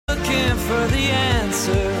for the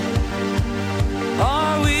answer.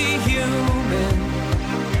 Are we human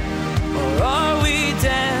or are we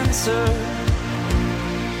dancer?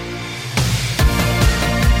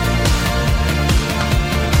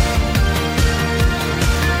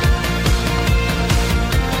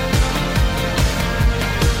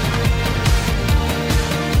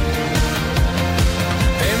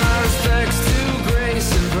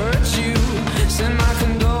 Send my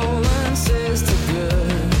condolences to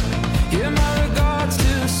good. Give my regards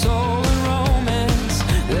to soul and romance.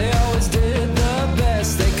 They always did the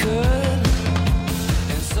best they could.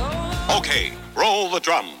 And so okay, roll the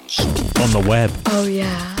drums. On the web. Oh,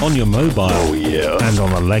 yeah. On your mobile. Oh, yeah. And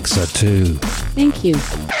on Alexa, too. Thank you.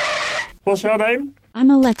 What's your name? I'm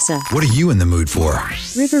Alexa. What are you in the mood for?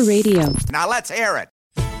 River Radio. Now let's hear it.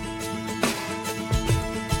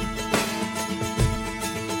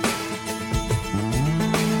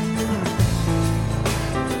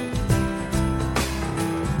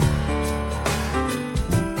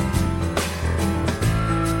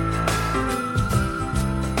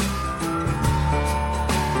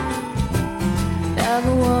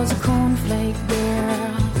 Never was a cornflake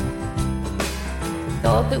girl.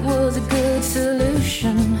 Thought that was a good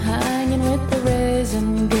solution, hanging with the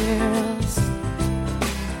raisin girls.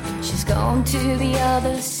 She's gone to the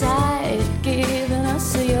other side, giving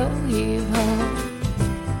us a yo-yo.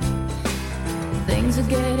 Things are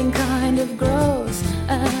getting kind of gross,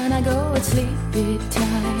 and I go at sleepy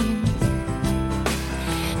time.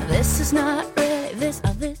 This is not really,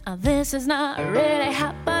 this is not really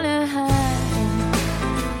happening.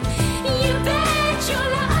 You bet your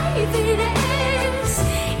life it is.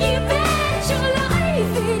 You bet your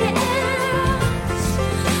life it is.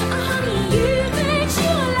 Honey, you bet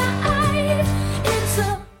your life it's a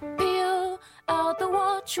peel out the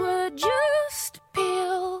watchword, just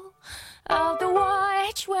peel out the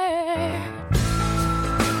watchword.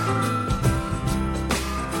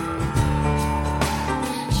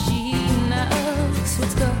 She knows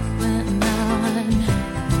what's going on.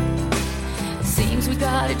 Seems we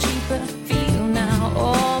got a cheaper feel now.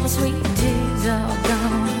 All the sweet teas are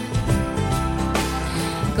gone.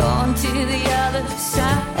 Gone to the other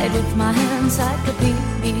side with my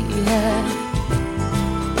encyclopedia.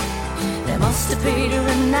 They must have paid her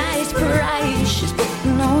a nice price. She's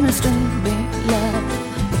putting on a stupid love.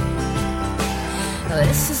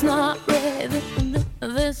 This is not really,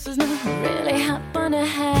 this is not really happening.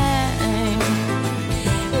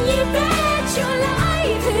 You bet your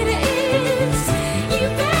life it is. You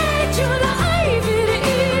bet your life it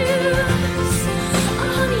is.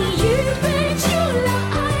 Honey, you bet your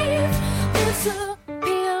life. It's a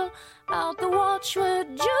peel out the watchword,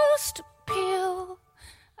 just peel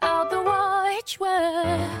out the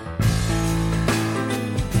watchword.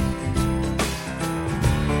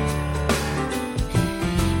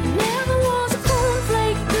 Never was a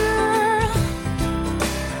cornflake girl.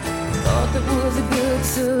 Thought that was a good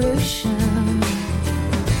solution.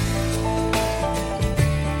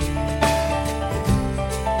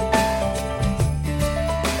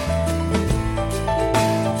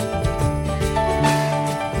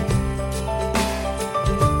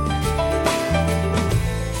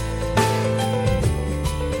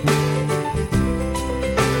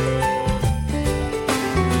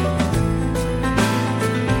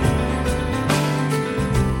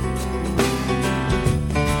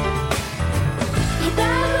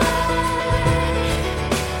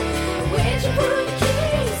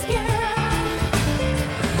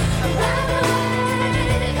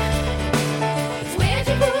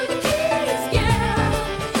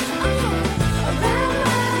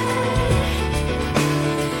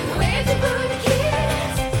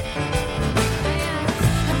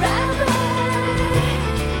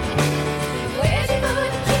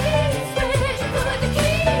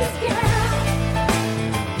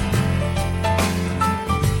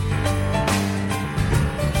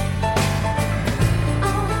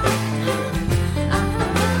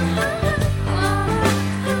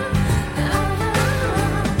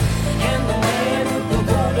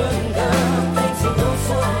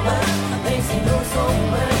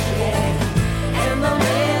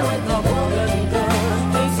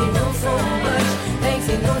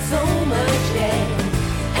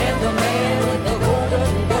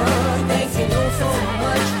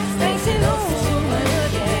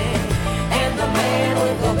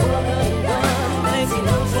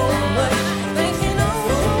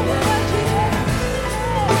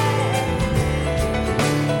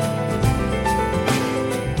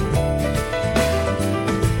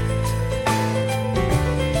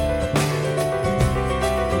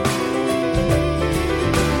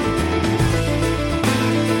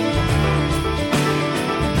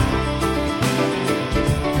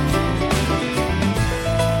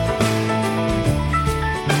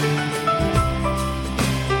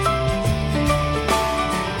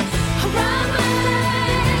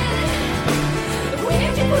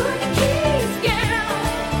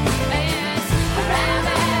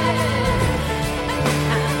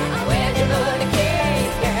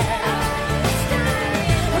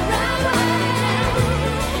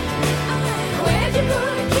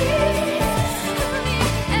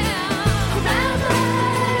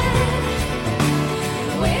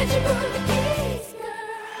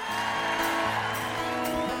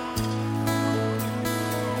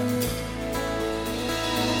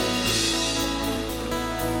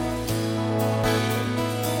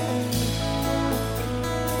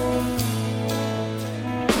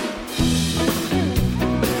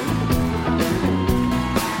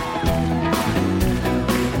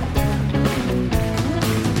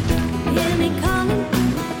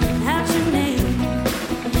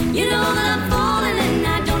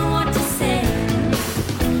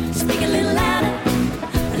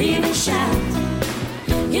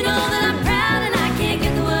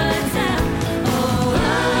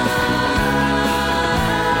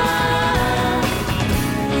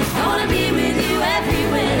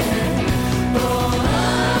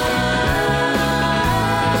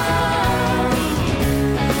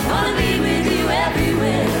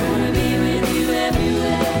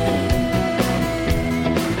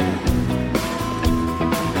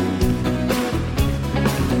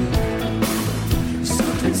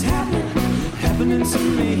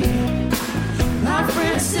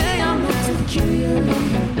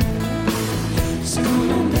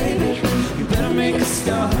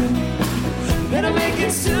 start. Better make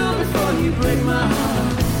it soon before you break my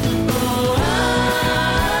heart. Oh,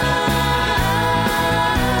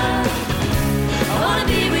 I wanna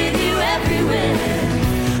be with you everywhere.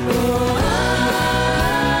 Oh,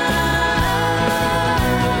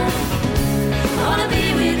 I wanna be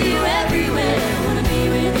with you everywhere. Wanna be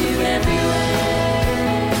with you everywhere.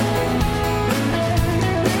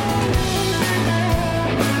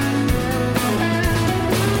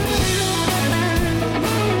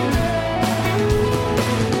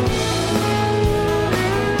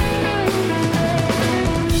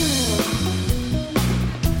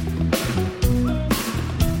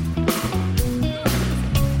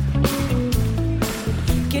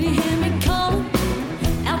 Can you hear me calling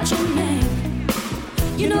out your name?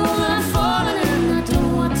 You know I'm falling and I don't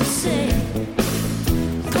know what to say.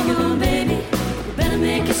 Come on, baby, we better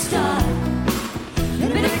make a start. Let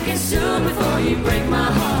me make it soon before you break my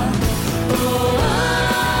heart. Oh,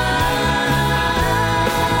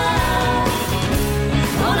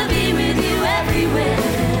 I wanna be with you everywhere.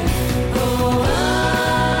 Oh,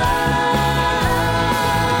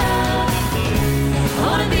 I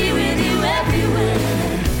wanna be with you everywhere.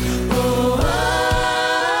 Oh,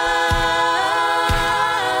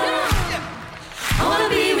 I wanna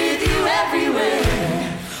be with you everywhere.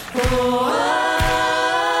 Oh,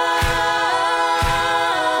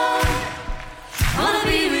 I wanna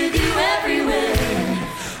be with you everywhere.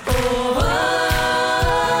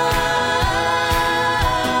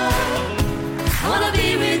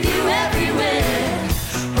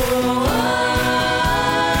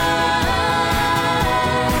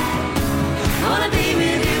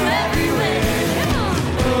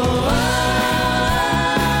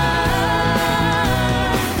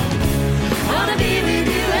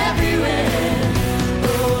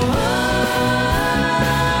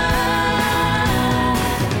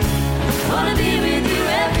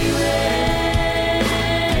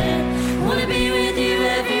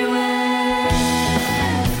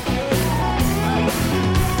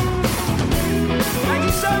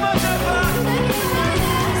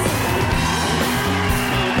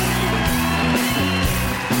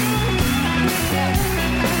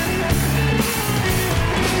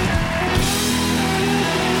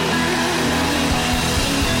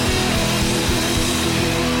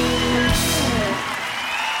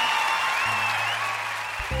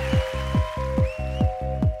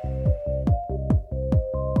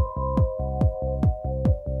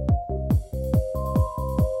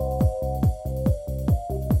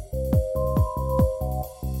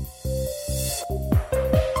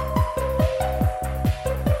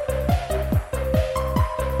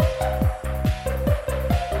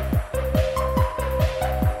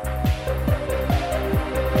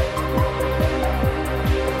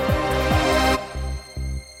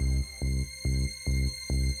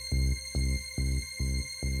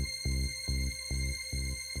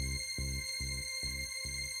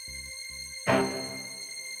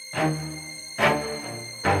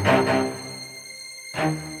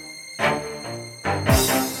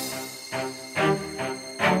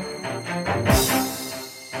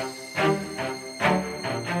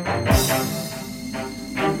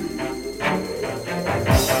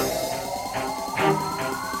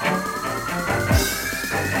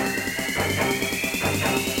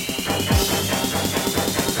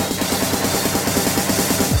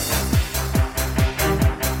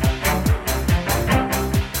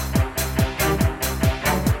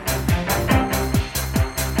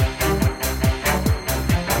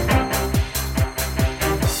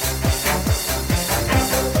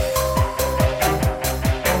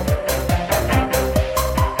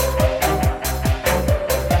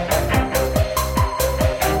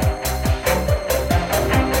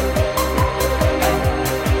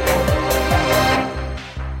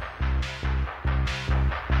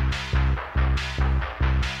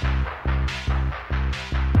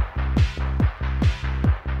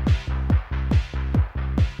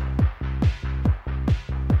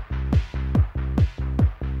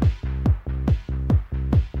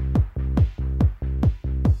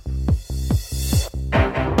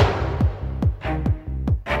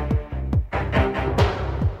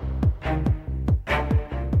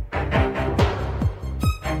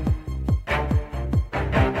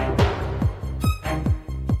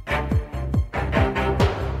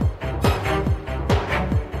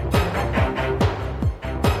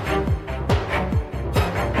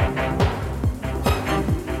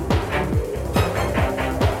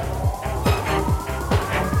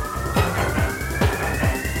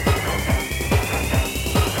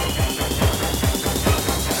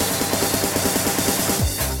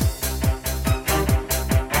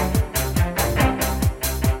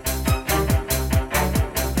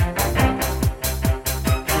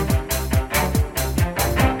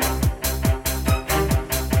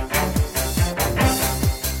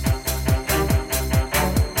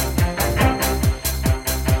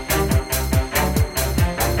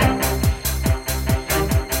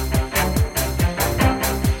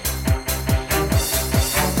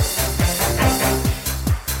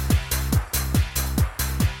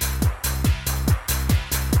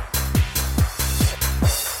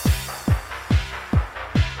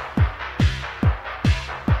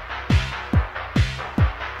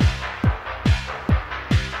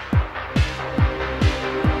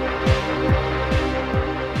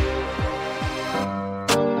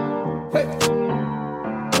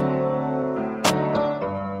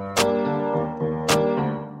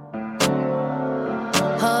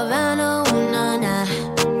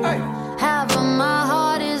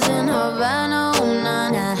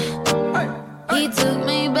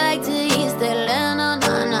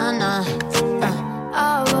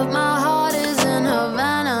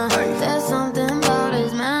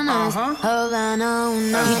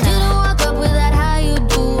 Didn't walk up with that, how you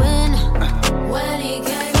doing? When he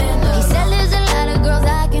came in the he said there's a lot of girls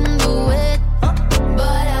I can do it,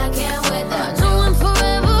 but I can't with them. Know him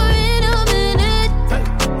forever in a minute.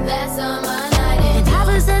 That's on my night. And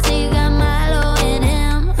Papa says he got Milo in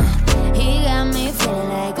him. He got me feeling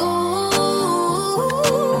like ooh.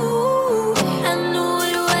 I knew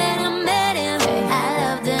it when I met him. I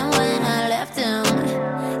loved him when I left him.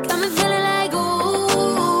 Got me feeling like ooh.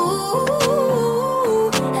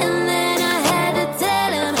 And then I had to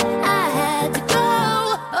tell him I had to go.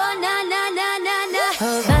 Oh na na na na na.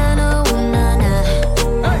 Havana, ooh na na.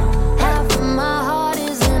 Half of my heart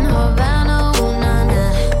is in Havana, ooh na na.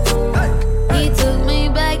 He took me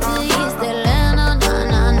back to East Atlanta, na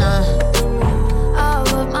na na. All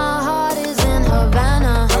of my heart is in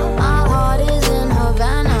Havana. My heart is in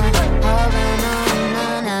Havana, Havana, na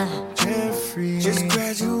na. Jeffrey. Just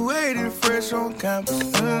graduated fresh on campus.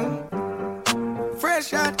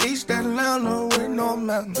 Fresh out East Atlanta with no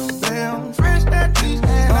mountains. Damn, fresh out East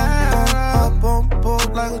Atlanta. Up on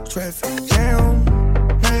board like a traffic jam.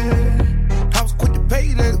 Man, I was quick to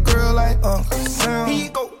pay that girl like Uncle Sam. Here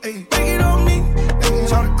you go, ayy, take it on me.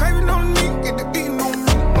 Started craving on me, get the beating on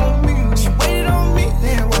me, on me. She waited on me,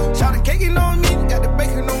 then what? Started caking on me, got the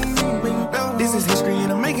bacon on me. This is history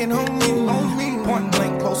and I'm making on me, on me. Point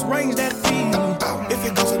blank, close range, that beat. If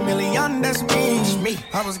it goes a million, that's me.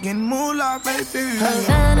 I was getting moolah, baby.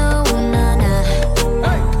 Havana, ooh na na.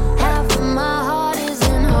 Half of my heart is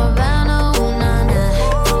in Havana, ooh na na.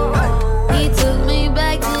 He took me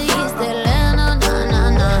back to East Atlanta, na na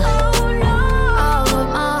na. All of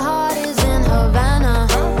my heart is in Havana.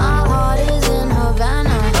 My heart is in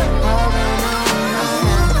Havana, Havana,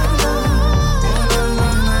 na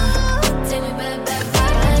na. Take me back, back,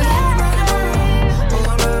 back. Take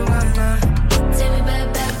me back, back, back. Take me back,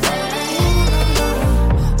 back, back.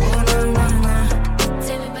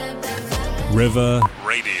 River,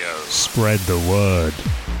 Radio. spread the word.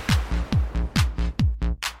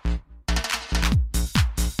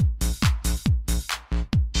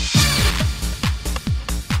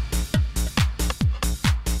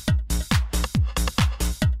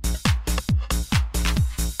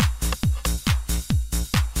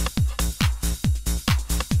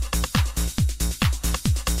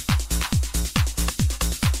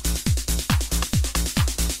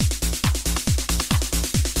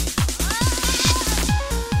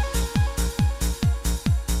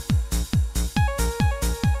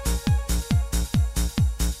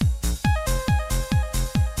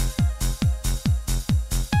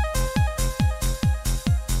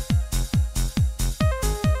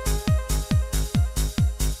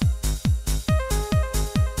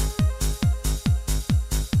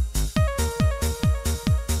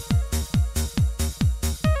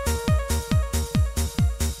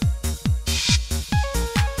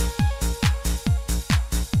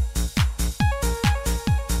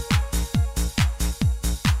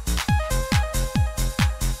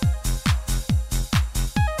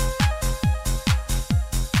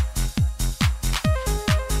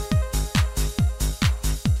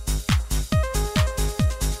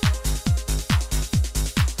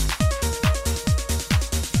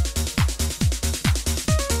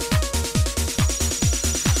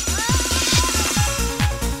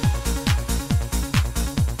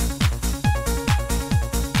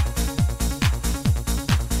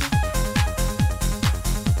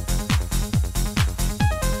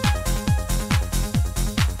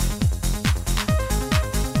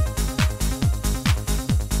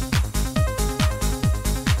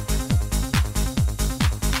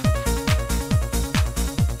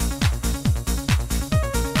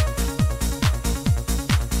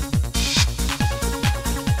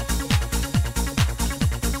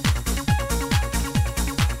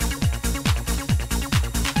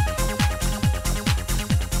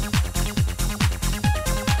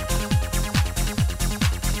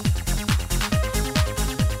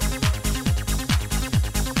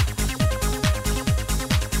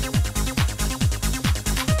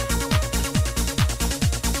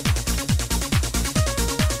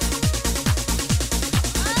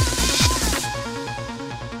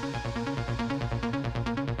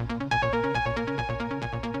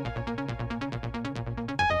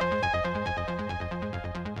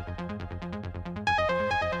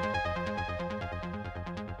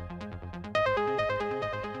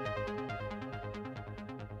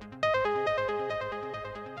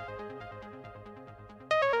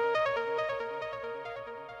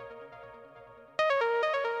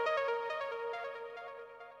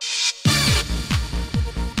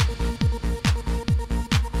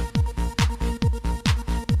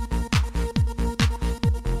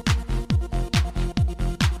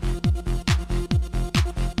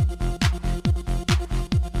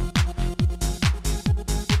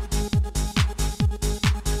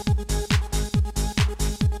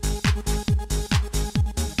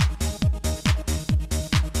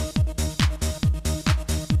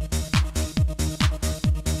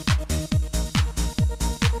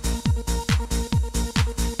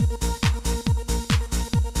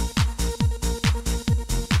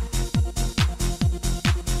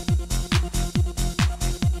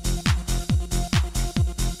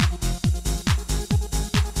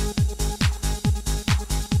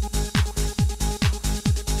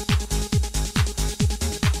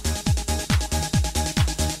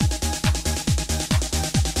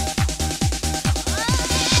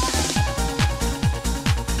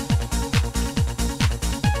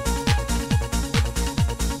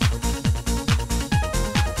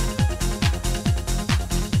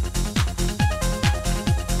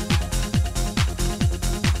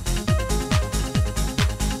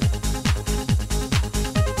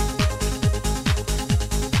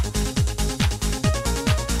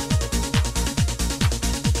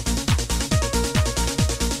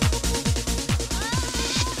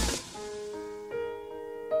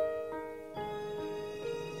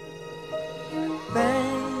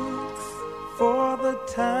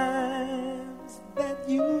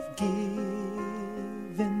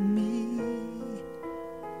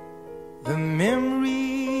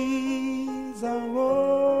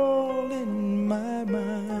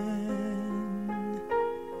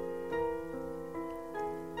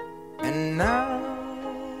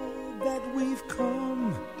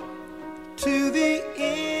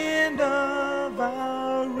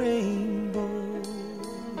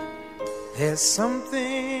 There's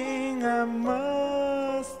something I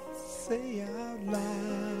must say out loud.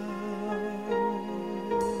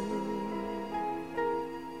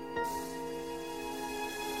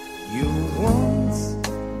 You once,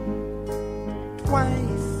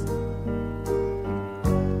 twice,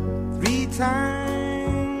 3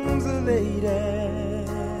 times a lady,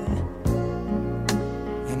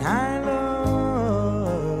 and I love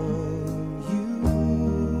you.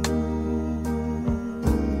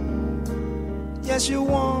 Yes, you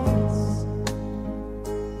once,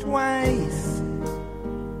 twice,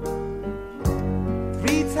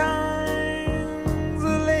 3 times a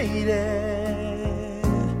lady,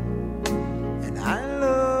 and I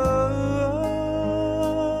love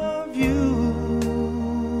you.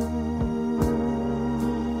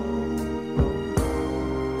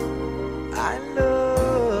 I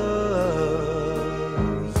love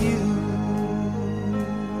you.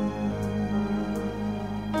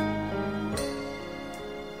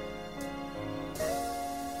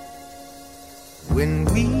 When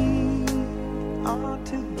we are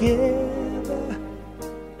together,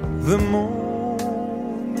 the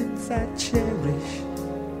moments I cherish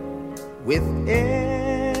with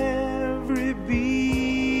every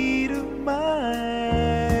beat of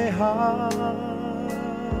my heart.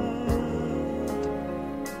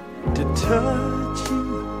 To touch you,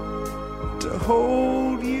 to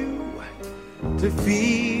hold you, to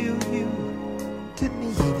feel you, to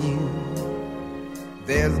need you.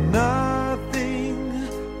 There's nothing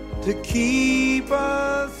to keep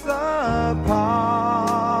us apart.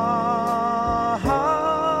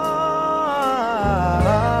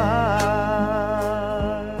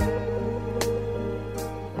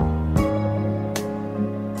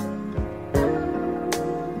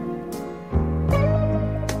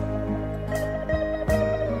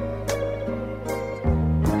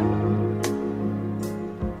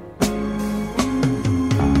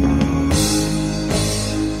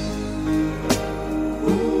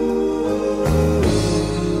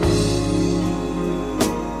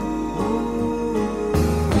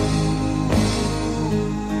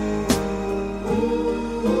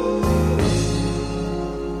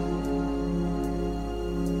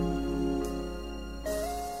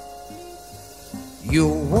 You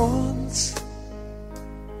once,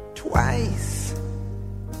 twice,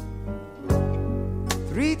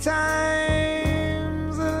 3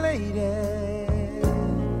 times a lady,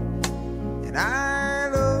 and I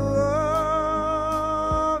love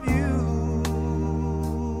you.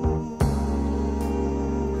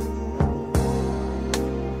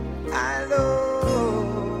 I love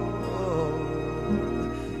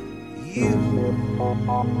you.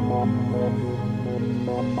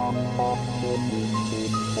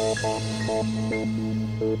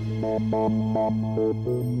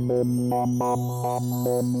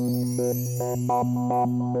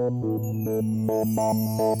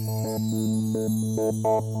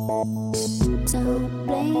 Don't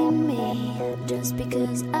blame me just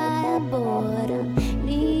because I am bored. I'm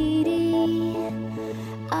needy.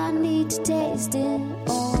 I need to taste it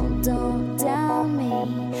all. Don't down me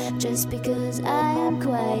just because I am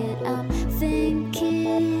quiet. I'm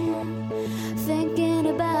thinking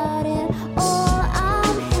about it all.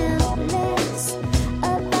 I'm helpless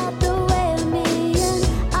about the way of me, and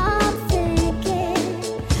I'm thinking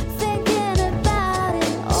about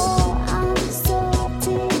it all. I'm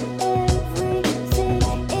sorting everything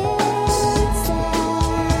inside.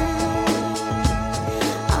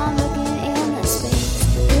 I'm looking in the space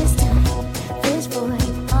this time, this void.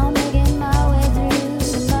 I'm making my way through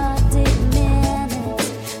the muddy minutes,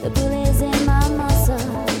 the bullies in my muscle,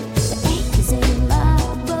 the ache is in my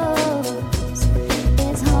bones.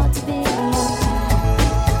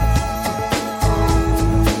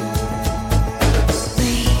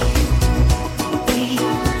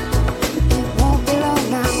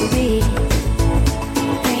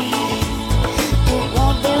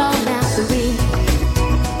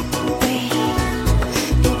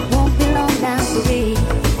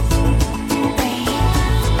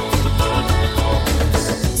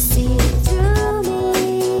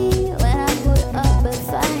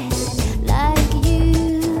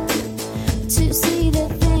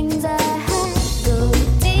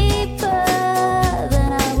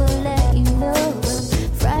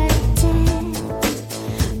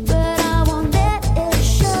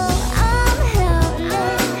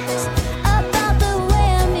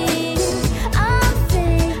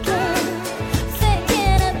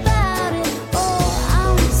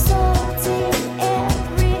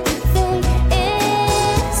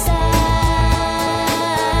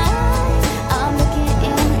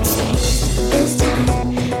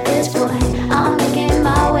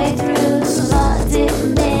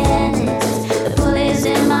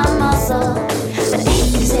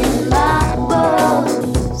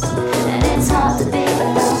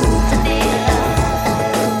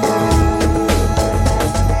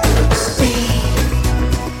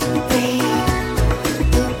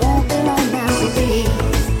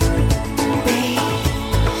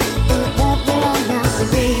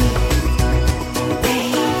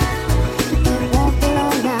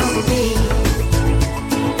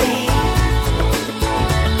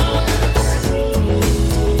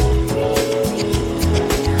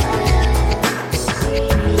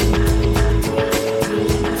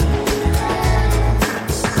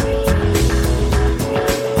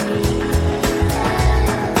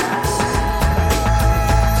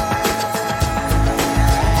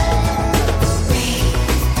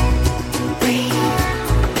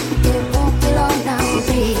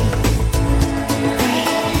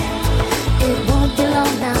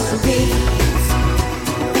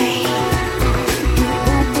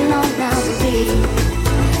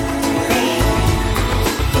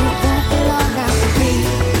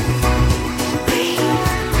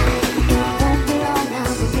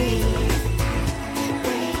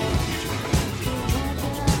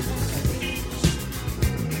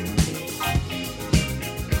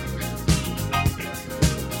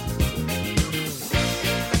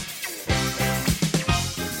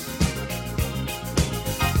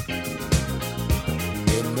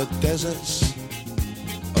 deserts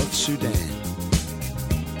of Sudan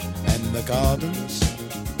and the gardens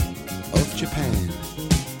of Japan,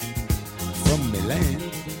 from Milan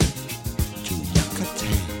to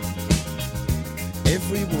Yucatan.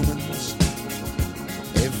 Every woman's,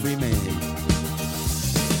 every man.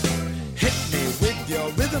 Hit me with your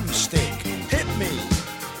rhythm stick. Hit me,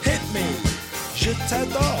 hit me. Je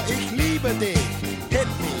t'adore, ich liebe dich. Hit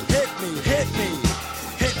me, hit me, hit me.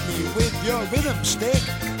 Hit me with your rhythm stick.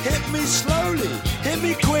 Hit me slowly, hit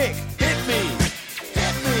me quick. Hit me,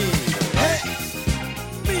 hit me, hit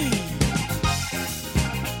me.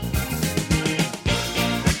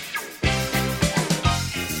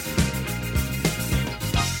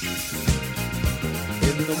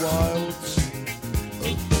 In the wilds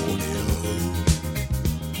of Borneo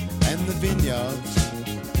and the vineyards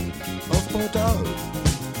of Bordeaux,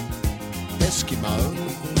 Eskimo,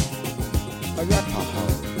 Arapaho,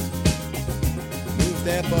 move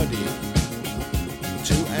their body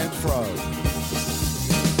to and fro.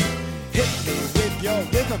 Hit me with your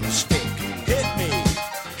rhythm stick. Hit me,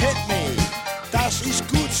 hit me. Das ist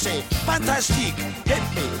gut, say fantastic. Hit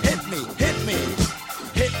me, hit me, hit me.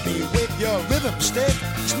 Hit me with your rhythm stick.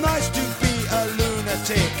 It's nice to be a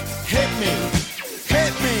lunatic. Hit me,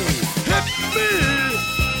 hit me, hit me.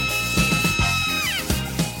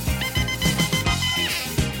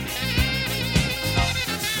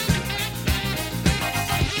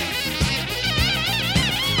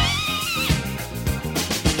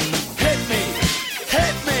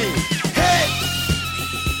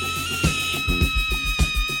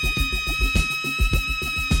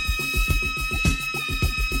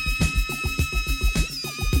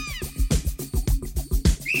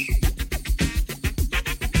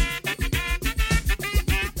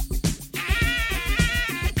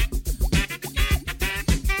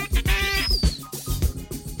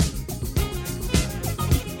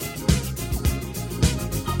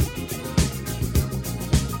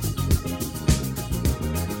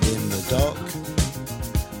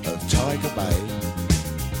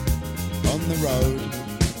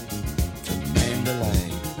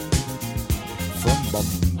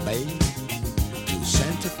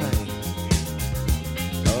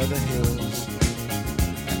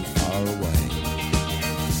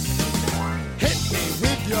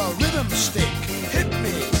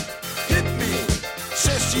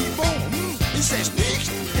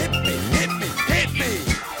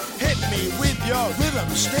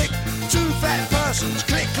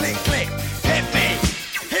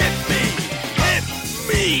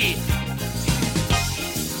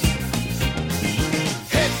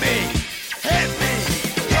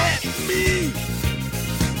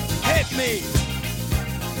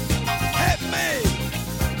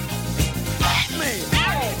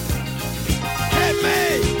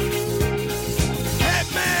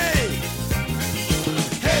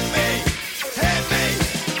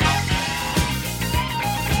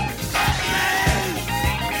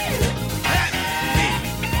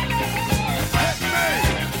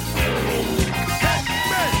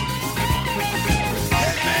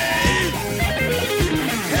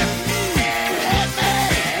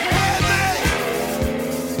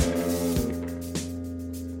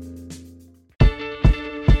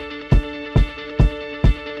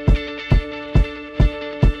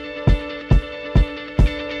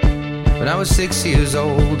 When I was 6 years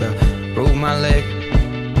old, I broke my leg.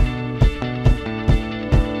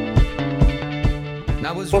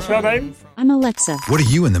 What's her name? I'm Alexa. What are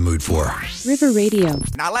you in the mood for? River Radio.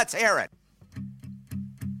 Now let's hear it.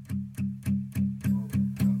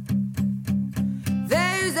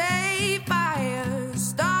 There's a fire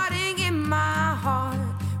starting in my heart,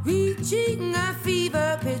 reaching a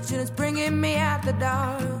fever pitch, and it's bringing me out the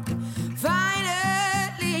dark.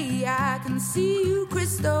 Finally, I can see you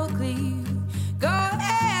crystal clear. Go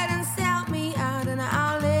ahead and sell me out, and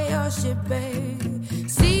I'll lay your ship bare.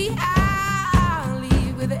 See, I'll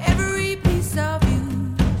leave with every piece of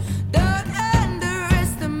you. Don't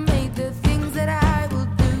underestimate the things that I will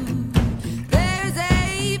do. There's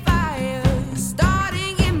a fire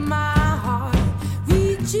starting in my heart,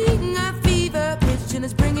 reaching a fever pitch, and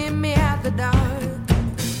it's bringing me out the dark.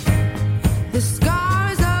 The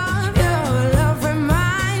scars of your love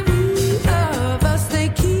remind me of us. They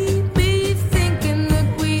keep me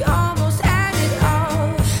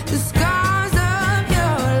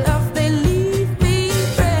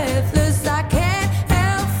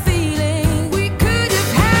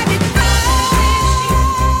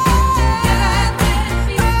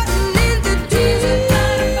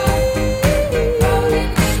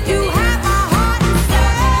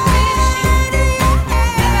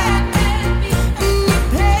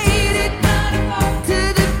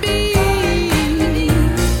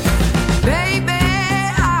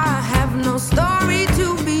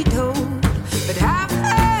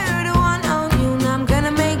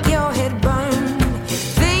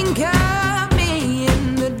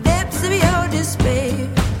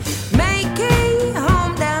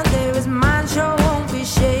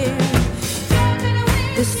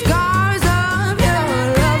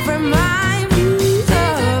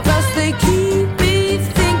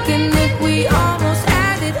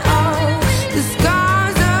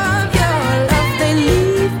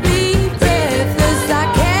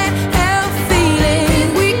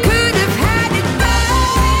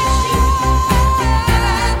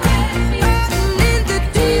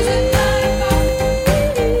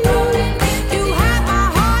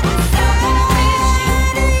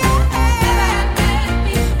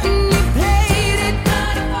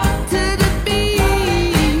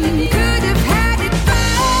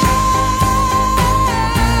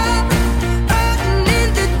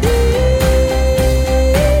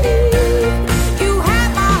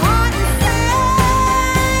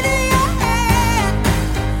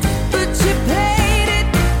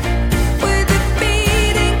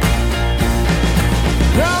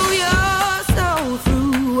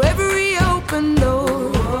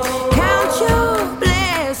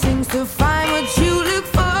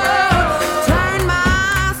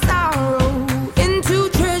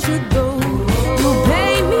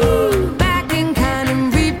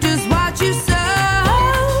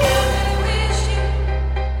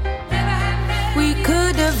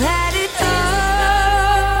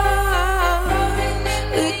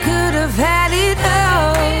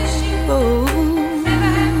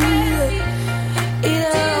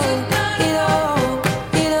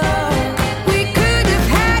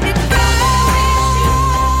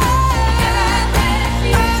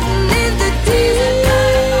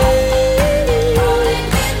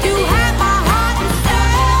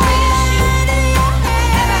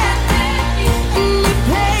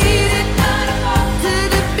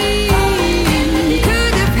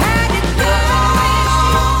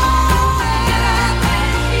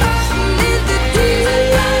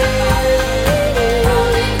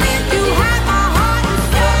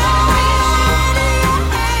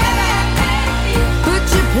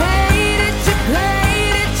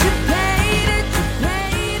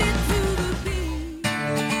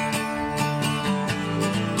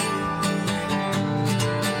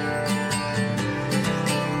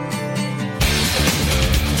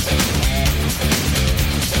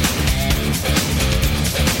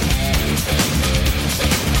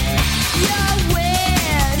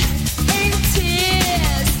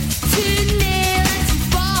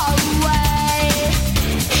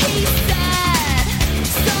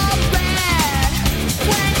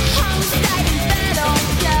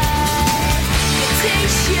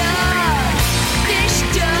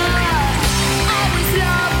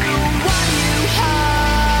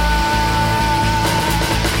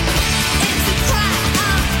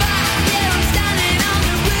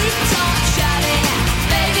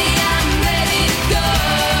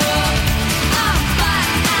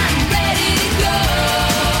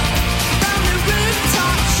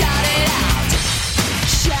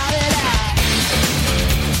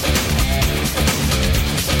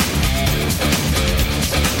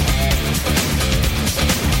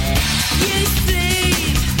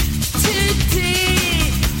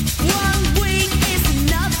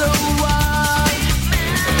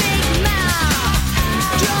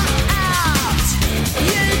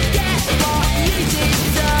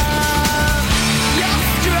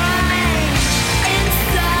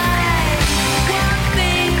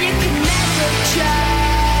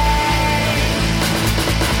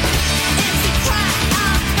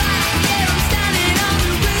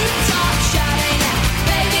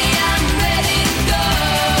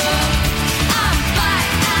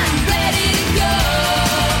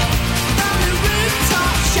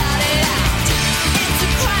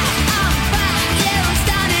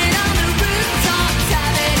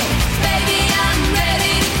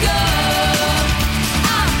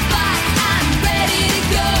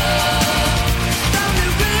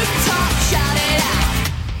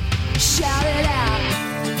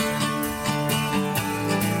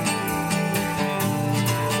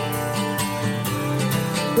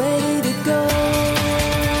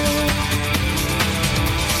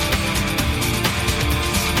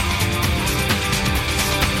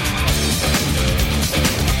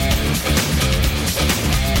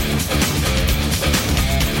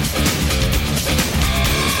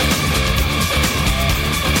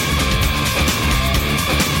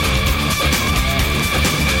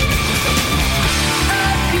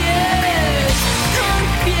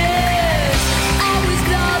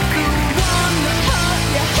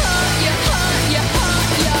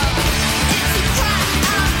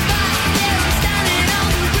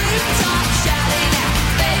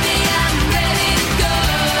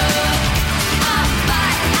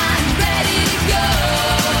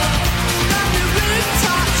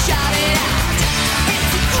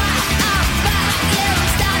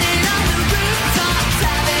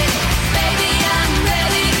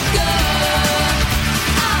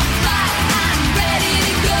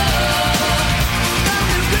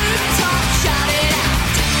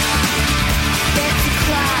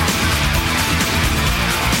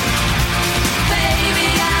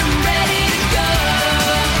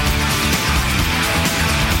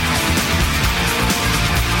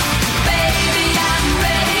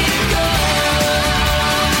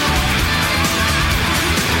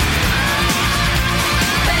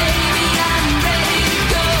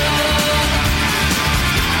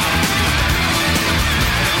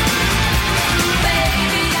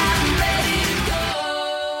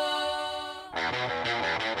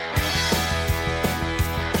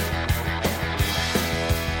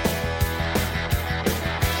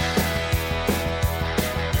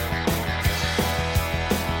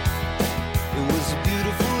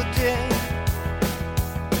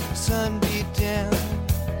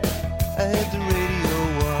let the radio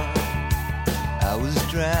on. I was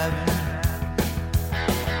driving.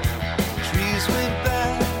 Trees went by.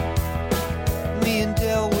 Me and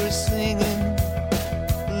Del were singing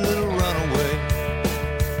a little runaway.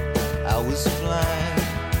 I was flying.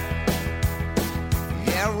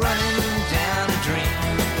 Yeah, running down a dream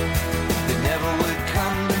that never would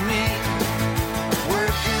come to me.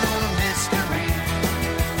 Working on a mystery.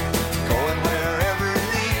 Going wherever it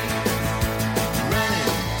leads. Running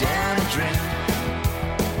down a dream.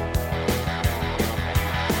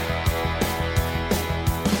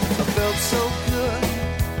 I felt so good,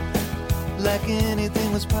 like anything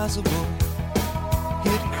was possible.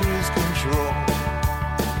 Hit cruise control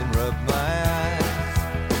and rub my eyes.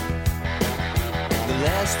 The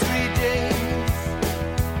last 3 days,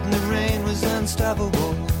 and the rain was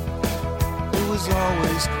unstoppable. It was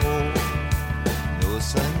always cold, no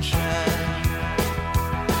sunshine.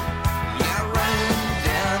 Yeah, running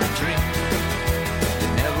down a dream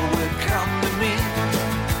that never would come to me.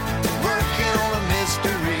 Working on a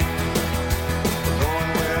mystery. Going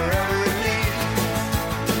wherever it leads.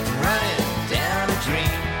 Running down a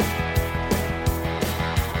dream.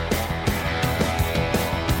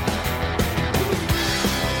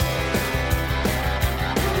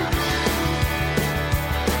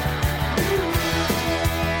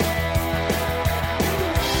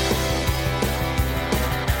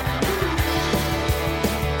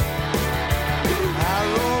 I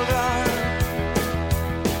rolled on.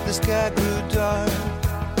 The sky grew dark.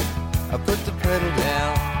 I put the pedal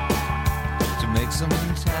down to make some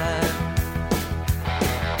time.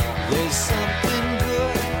 There's something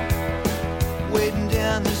good waiting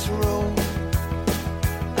down this road.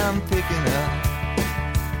 I'm picking up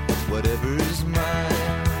whatever's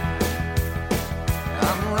mine.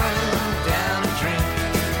 I'm running down a dream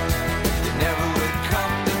that never would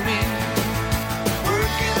come to me.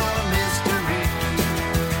 Working on a mystery.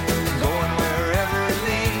 Going wherever it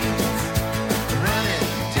leads. Running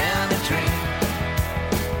down a dream.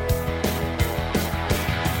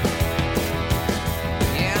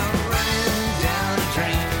 Yeah, I'm running down a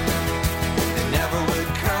dream that never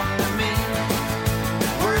would come to me.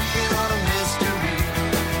 Working on a mystery.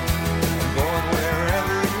 Going wherever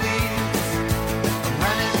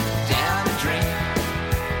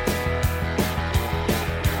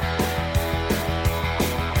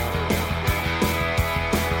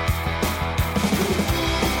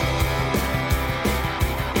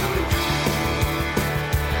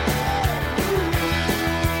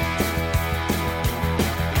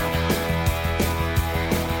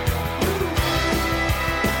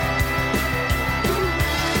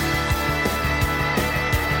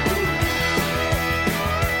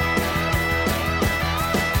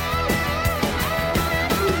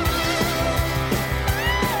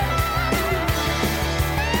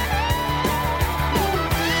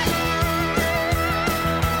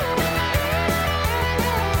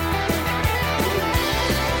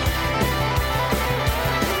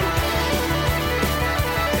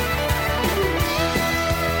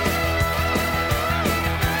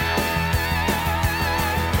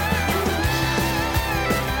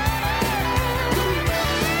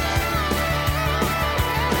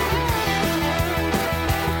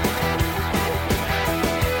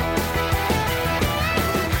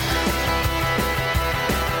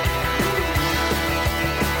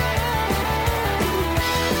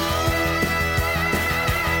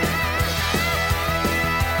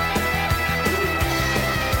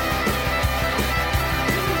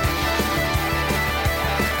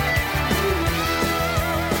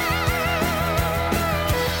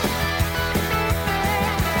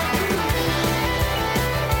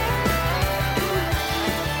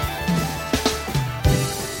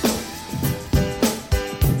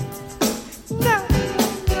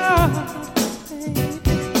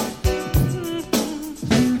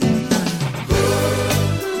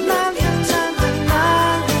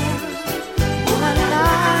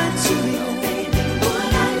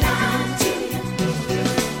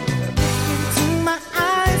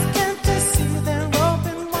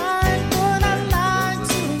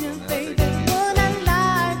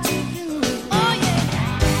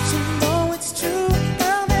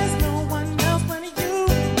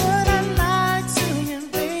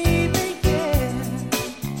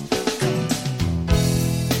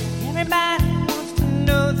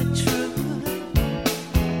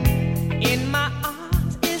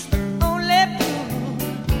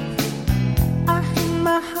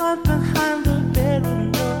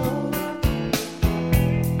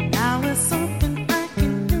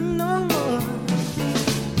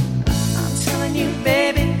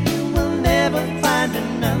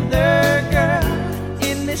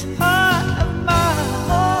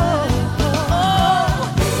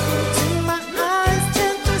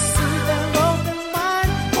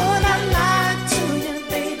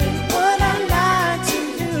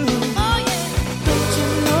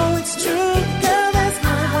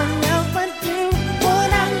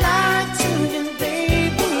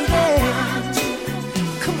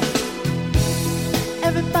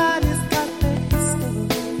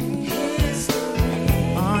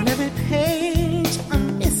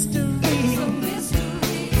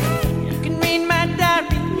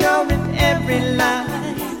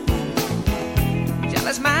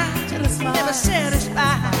never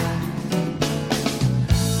satisfied.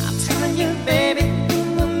 I'm telling you, baby, you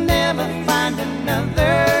will never find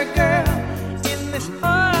another girl in this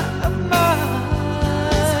heart of mine.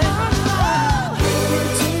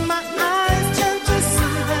 Into my eyes, can't you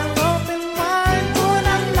see that open wide? Would I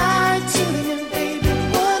lie to you, baby?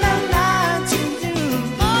 Would I lie to you?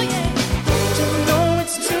 Oh yeah. Don't you know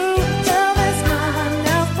it's true? Girl, there's no one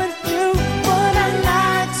else but you. Would I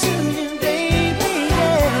lie to you, baby? Yeah.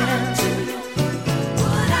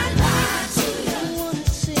 Would I lie to you? I wanna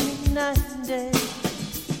see you night and day.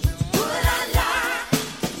 Would I lie?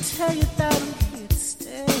 Tell you that I'm here to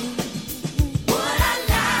stay. Would I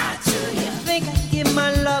lie to you? Think I'd give my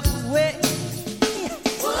love away?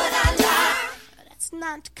 Would I lie? That's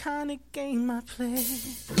not the kind of game I play.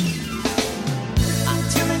 I'm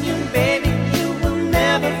telling you, baby, you will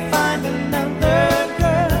never find another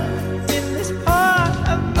girl in this heart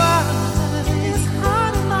of mine. This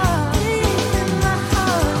heart of mine, deep in my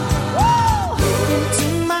heart. Woo! Into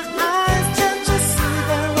my eyes, can't you see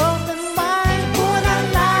they're open wide? Would I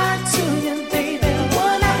lie to you, baby?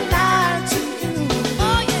 Would I lie to you?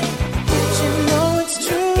 Oh yeah. Don't you know it's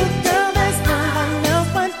true, girl? There's no one else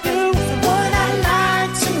but you. Would I lie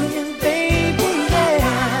to you, baby?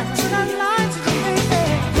 Yeah. Would I lie to you,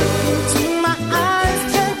 baby? Into my eyes,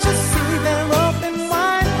 can't you see they're open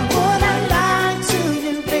wide? Would I lie to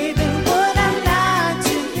you, baby? Would I lie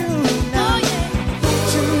to you? Oh yeah. Don't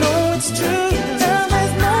you know it's true, girl?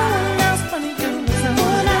 There's no one else but you.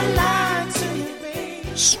 Would I lie to you,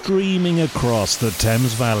 baby? Streaming across the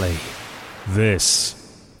Thames Valley. This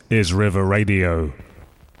is River Radio.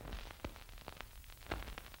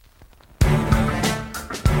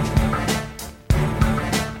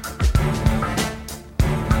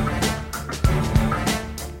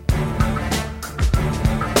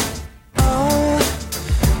 Oh,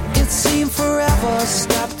 it seemed forever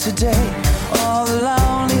stopped today. All the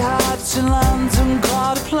lonely hearts in London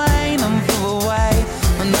caught a plane and flew away.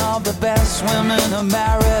 And all the best women are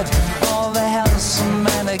married, all the handsome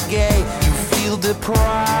men are gay. You feel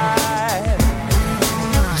deprived.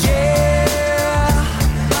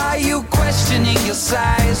 Yeah, are you questioning your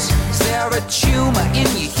size? Is there a tumor in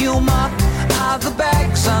your humor? Are the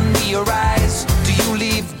bags under your eyes? Do you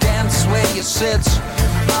leave dance where you sit?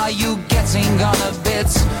 Are you getting on a bit?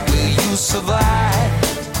 Will you survive?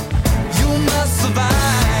 You must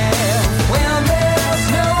survive. When there's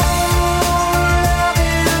no love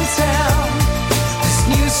in town, this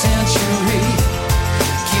new century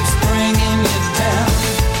keeps bringing you down.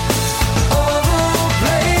 All the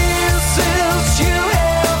places you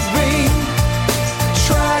have been,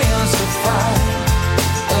 trying to find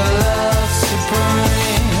a love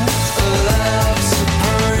supreme, a love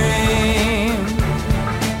supreme.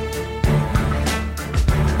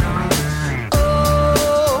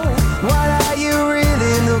 Oh, what are you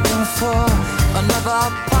really looking for? Another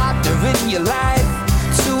partner in your life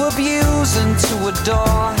to abuse and to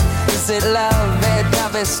adore? Is it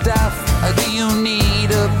lovey-dovey stuff, or do you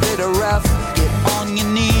need a bit of rough? Get on your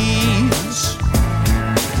knees.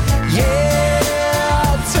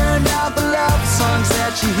 Yeah, turn out the love songs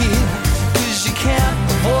that you hear, 'cause you can't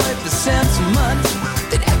avoid the sentiment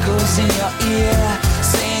that echoes in your ear.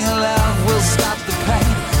 Saying love will stop the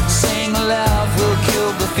pain, saying love will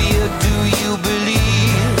kill the fear. Do you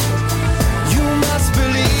believe? You must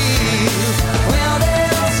believe. Well,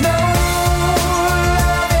 there's no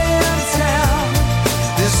love in town.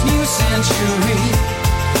 This new century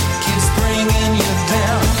keeps bringing you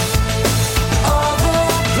down.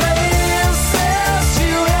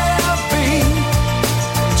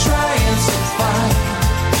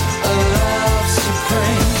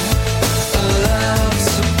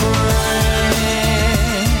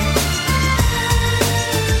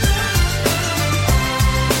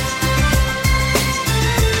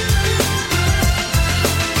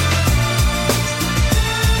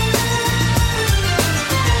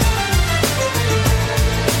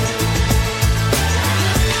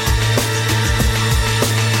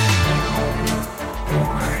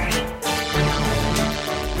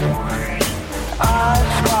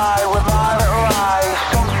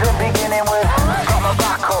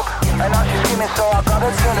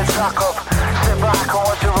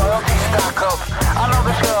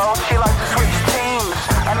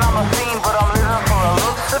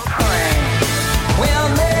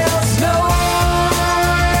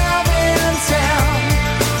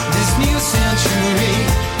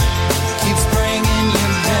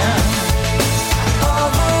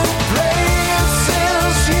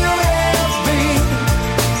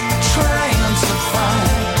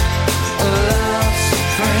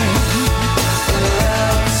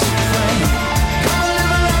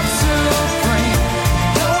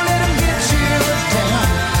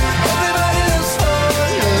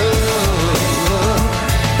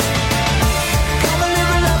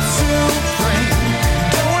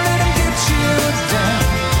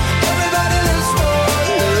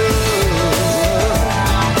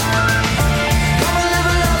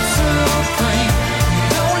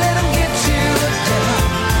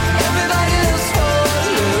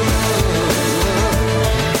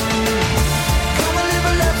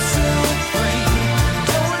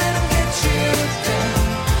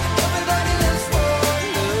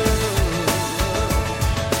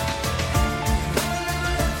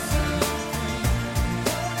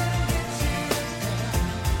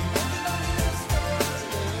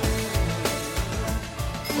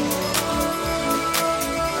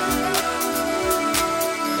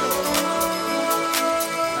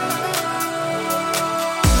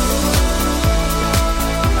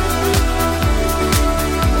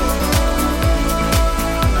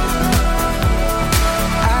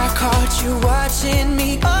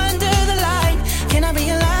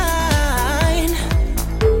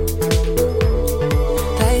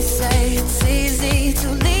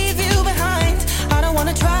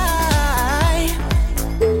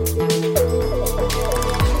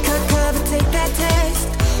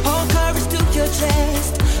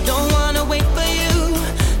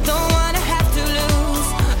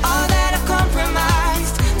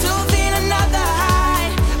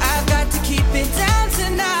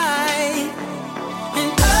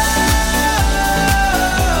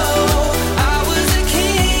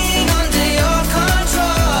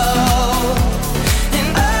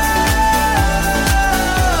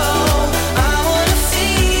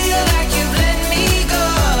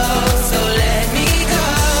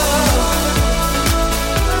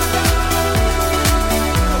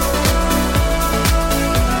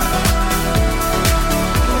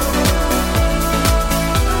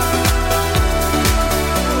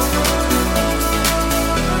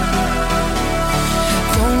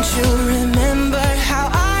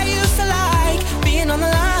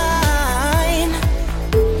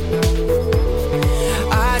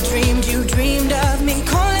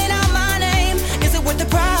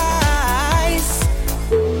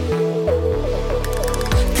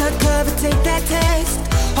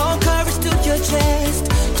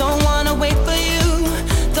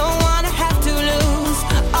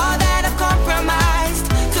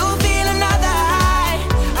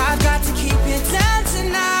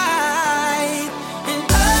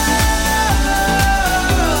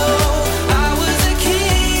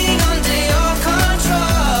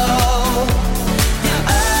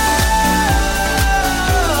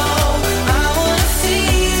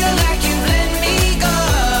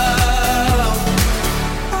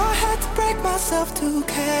 to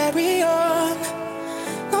carry on.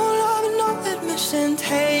 No love and no admission.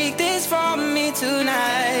 Take this from me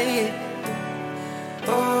tonight.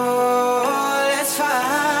 Oh, let's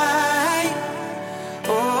fight.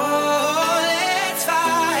 Oh, let's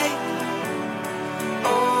fight.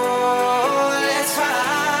 Oh, let's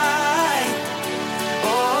fight.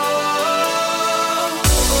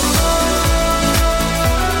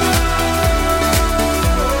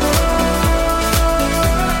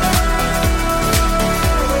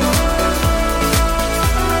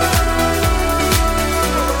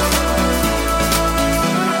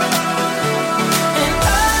 And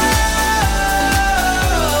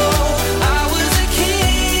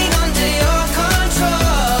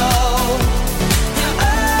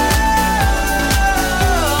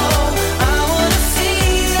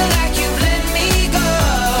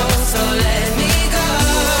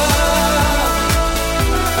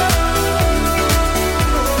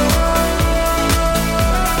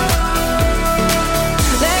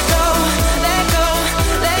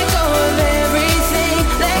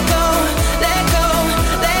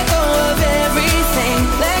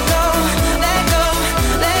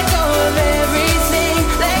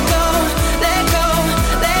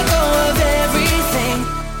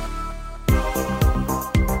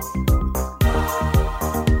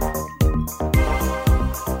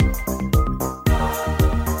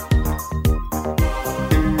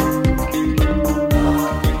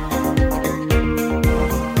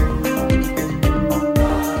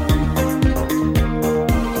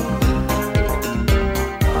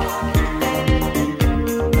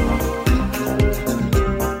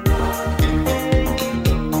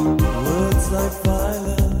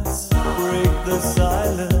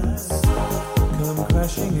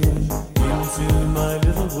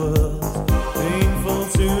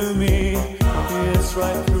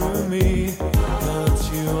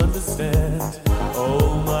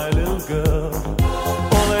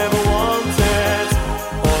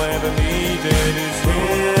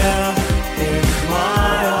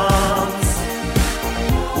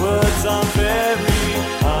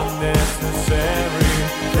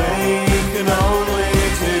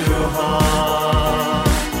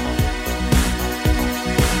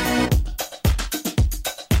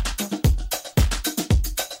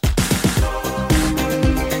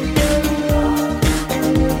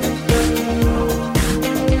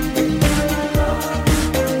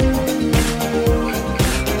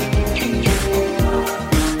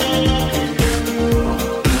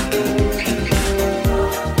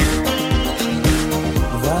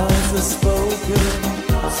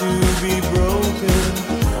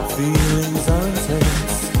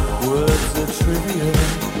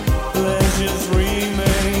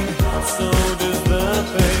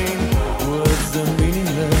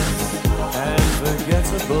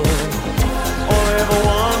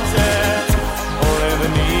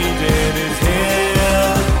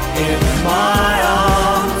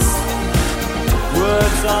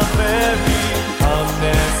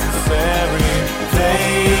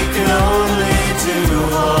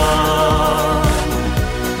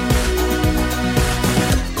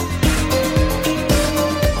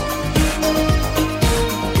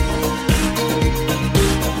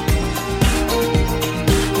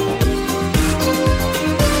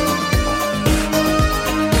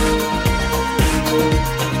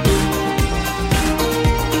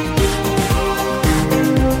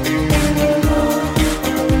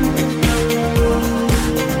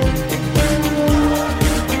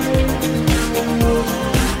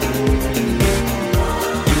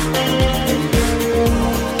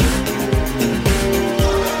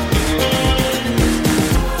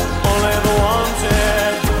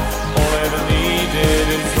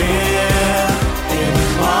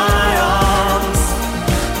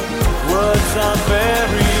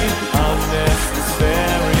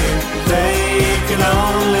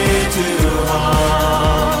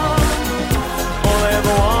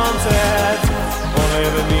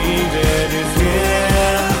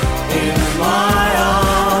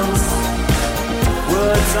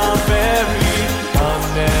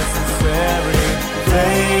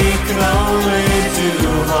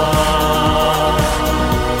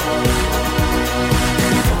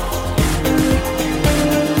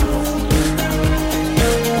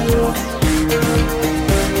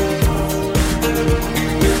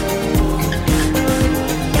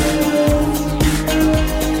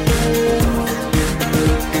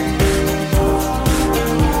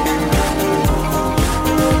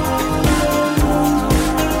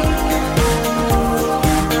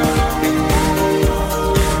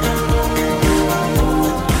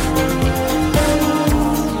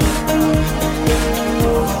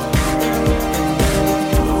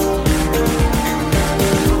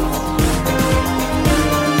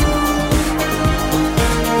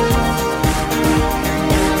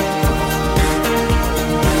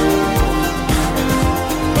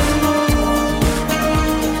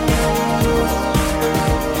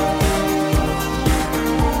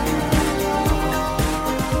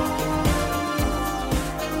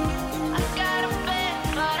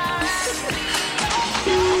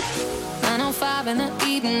 9:05 in the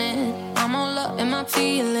evening, I'm all up in my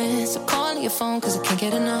feelings. So call your phone 'cause I can't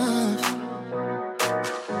get enough.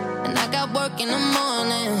 And I got work in the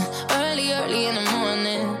morning, early in the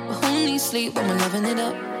morning. But who needs sleep when we're loving it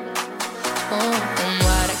up? Oh, and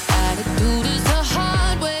what I gotta do this the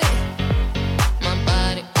hard way. My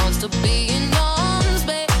body wants to be in arms,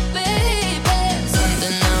 baby.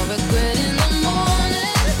 Something I regret in the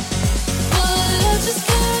morning. But I just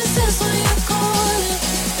can't resist when you're calling.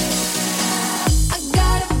 I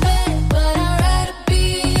got a bed, but I'd rather be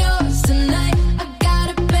yours tonight. I got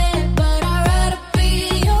a bed, but I'd rather be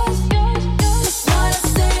yours. That's what I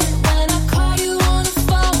said when I call you on the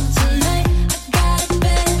phone tonight. I got a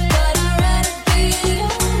bed, but I'd rather be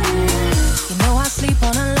yours. You know I sleep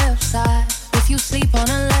on the left side. If you sleep on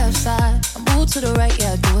the left side, I move to the right,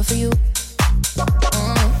 yeah, I do it for you.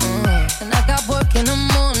 And I got work in the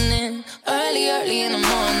morning, early in the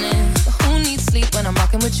morning. But who needs sleep when I'm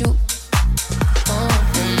rocking with you?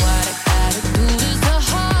 And what I gotta do is the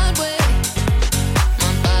hard way.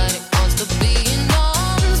 My body wants to be in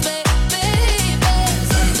arms, baby.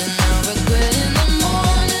 Something I regret in the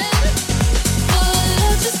morning. But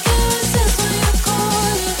I just can't resist when you're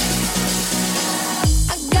calling.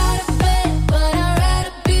 I got a bed, but I'd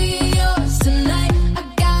rather be yours tonight. I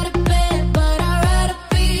got a bed, but I'd rather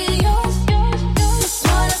be yours. That's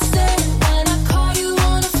what I said when I call you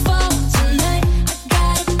on the phone tonight. I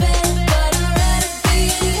got a bed, but I'd rather be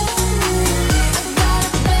yours. I got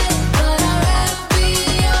a bed, but I'd rather be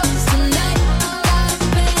yours tonight. I got a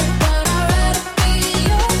bed, but I'd rather be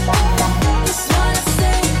yours. That's what I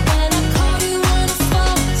said when I call you on the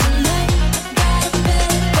phone tonight. I got a bed,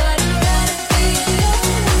 but I'd rather be yours.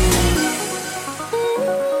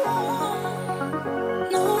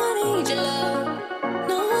 No, I need your love.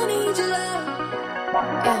 No, I need your love.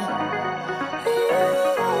 Yeah.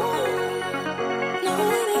 No,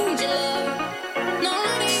 I need your love. No,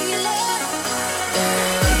 I need your love.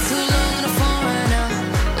 Way too long on the phone right now.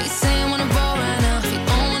 What you saying wanna roll right now? You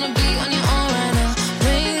don't wanna be on your own right now.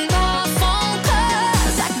 Ring my phone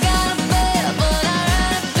 'cause I got a bed, but I'd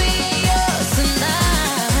rather be yours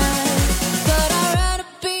tonight. But I'd rather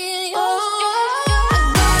be yours. I got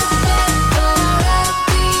a bed, but I'd rather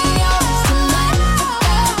be yours tonight. I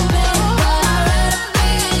got a bed, but I'd rather be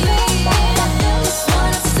yours. That's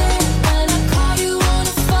what I said when I call you on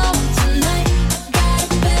the phone tonight. I got a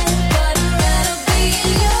bed, but I'd rather be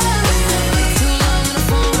yours. Way too long on the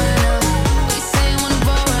phone right now. What you saying wanna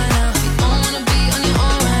roll right now? You don't wanna be on your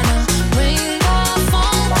own right now. Ring my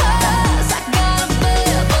phone 'cause I got a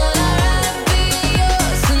bed, but I'd rather be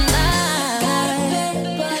yours tonight. Got a bed,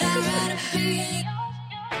 but I'd rather be yours.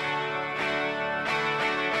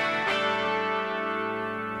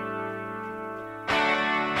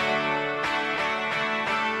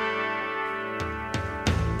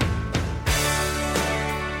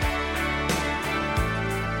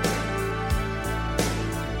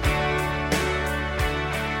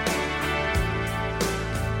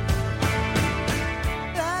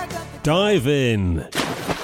 Dive in